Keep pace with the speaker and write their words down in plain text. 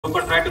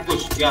Joker, try to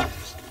push. Yeah.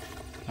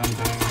 I'm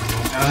coming.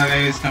 Another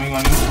guy is coming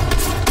on you.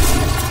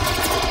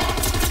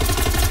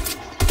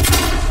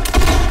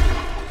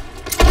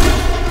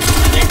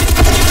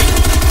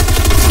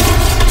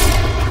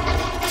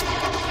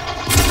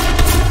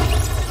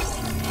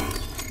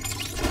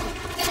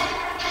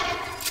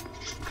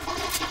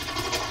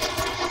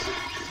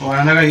 Oh,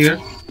 another guy here.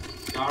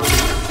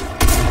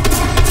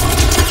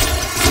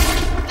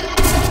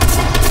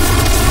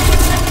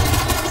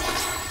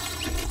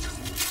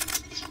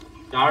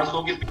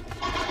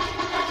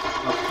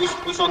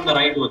 Push on the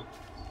right one.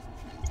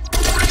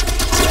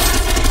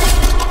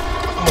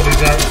 Oh,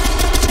 these are.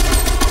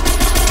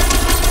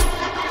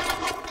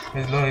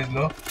 He's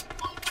low.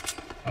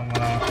 I'm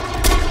gonna.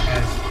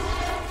 Nice.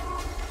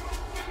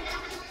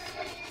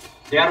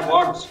 They are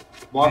bots.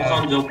 Bots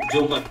on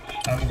Joker.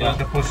 I'm going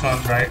to push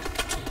on right.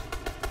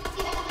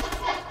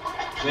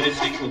 Where is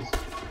Zico?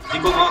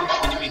 Zico, go.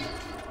 Enemy.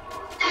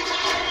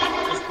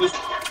 Push.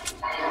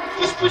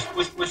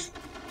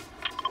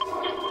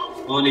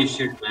 Holy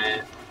shit,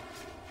 man.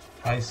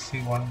 I see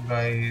one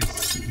guy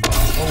is.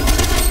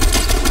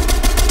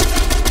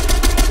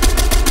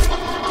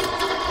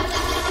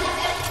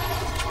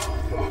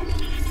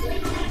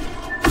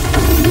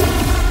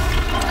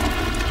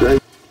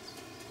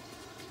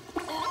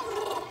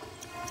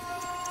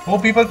 Oh,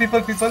 people. Two,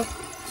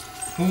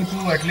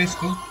 at least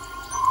two.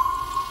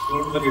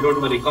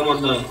 Don't worry. Come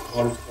on the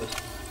wall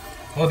first.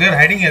 Oh, they're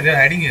hiding here.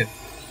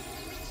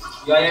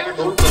 Yeah,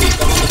 don't worry.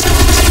 Come on the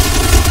wall.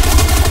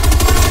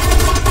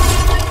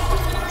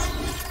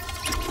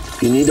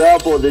 You need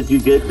help or did you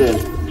get them?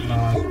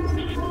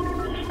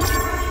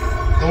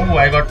 Oh,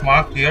 I got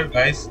marked here,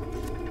 guys.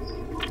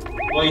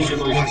 No issue.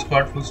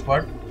 Full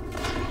squad.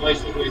 No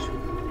issue.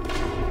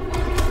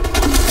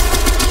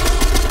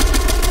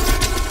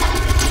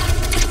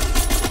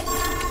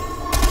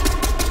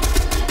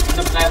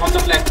 On the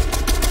flag.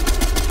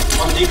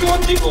 On Zico.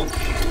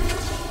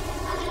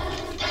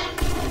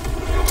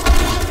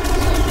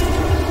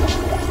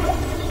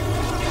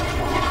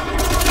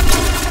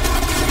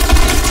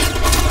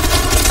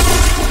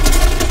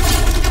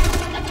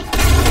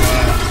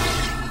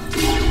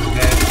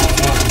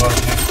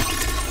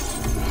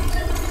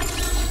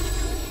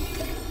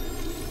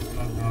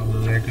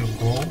 Let you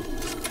go.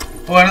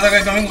 Oh, another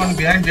guy coming on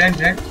behind.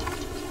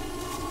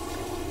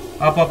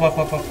 Up. Going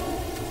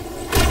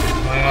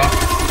up.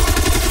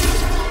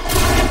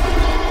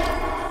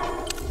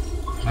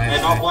 Nice,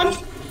 I knock one.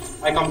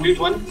 I complete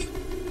one.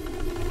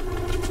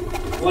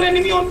 4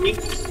 enemy on me.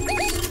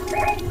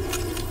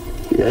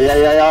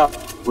 Yeah.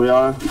 We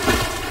are.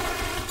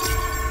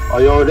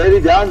 Are you already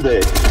down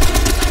there?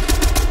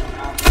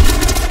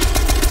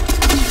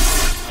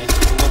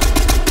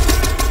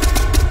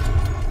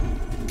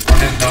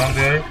 One is down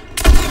there.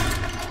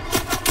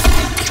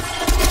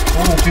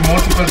 Oh, okay, more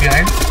people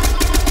behind.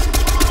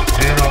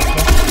 There also.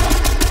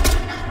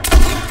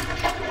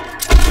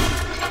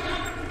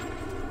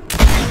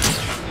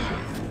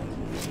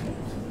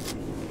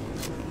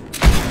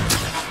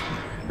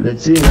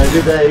 Let's see,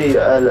 maybe they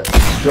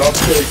dropped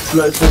the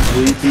explosive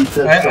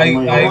repeater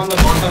somewhere.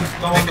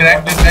 I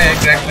cracked this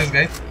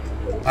guy.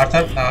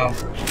 Arthur, nice.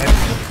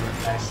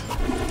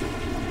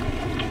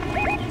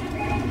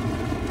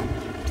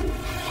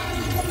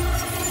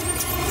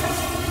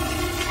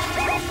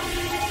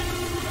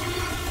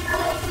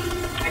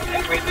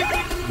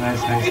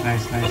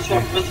 Nice. One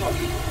shot.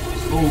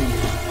 Oh.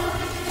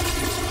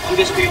 On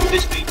this tree.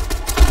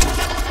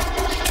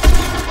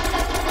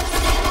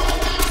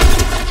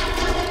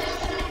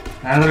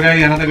 Another guy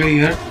here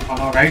on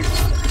our right.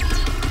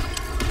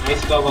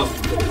 Nice cover.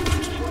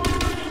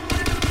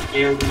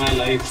 Saved my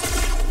life.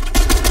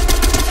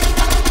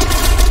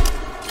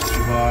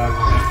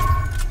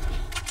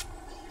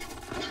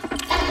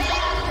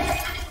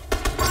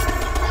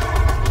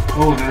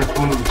 Oh, they're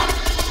full.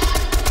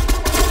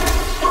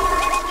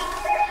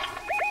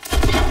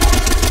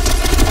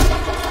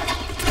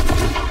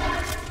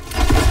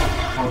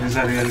 Oh, these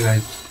are real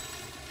guys.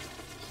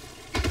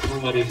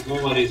 No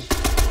worries.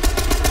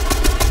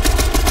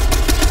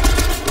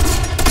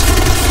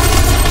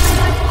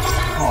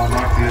 Oh,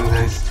 not real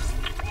guys.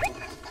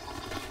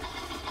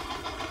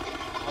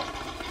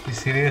 He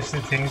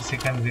seriously thinks he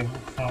can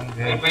reboot from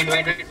there. Wait.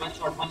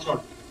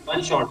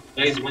 One shot.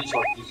 Guys, one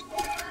shot, please.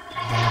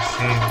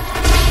 Insane.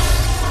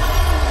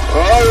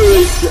 Oh,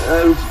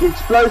 it's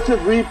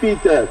explosive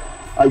repeater.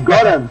 I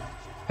got him.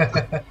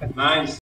 Nice.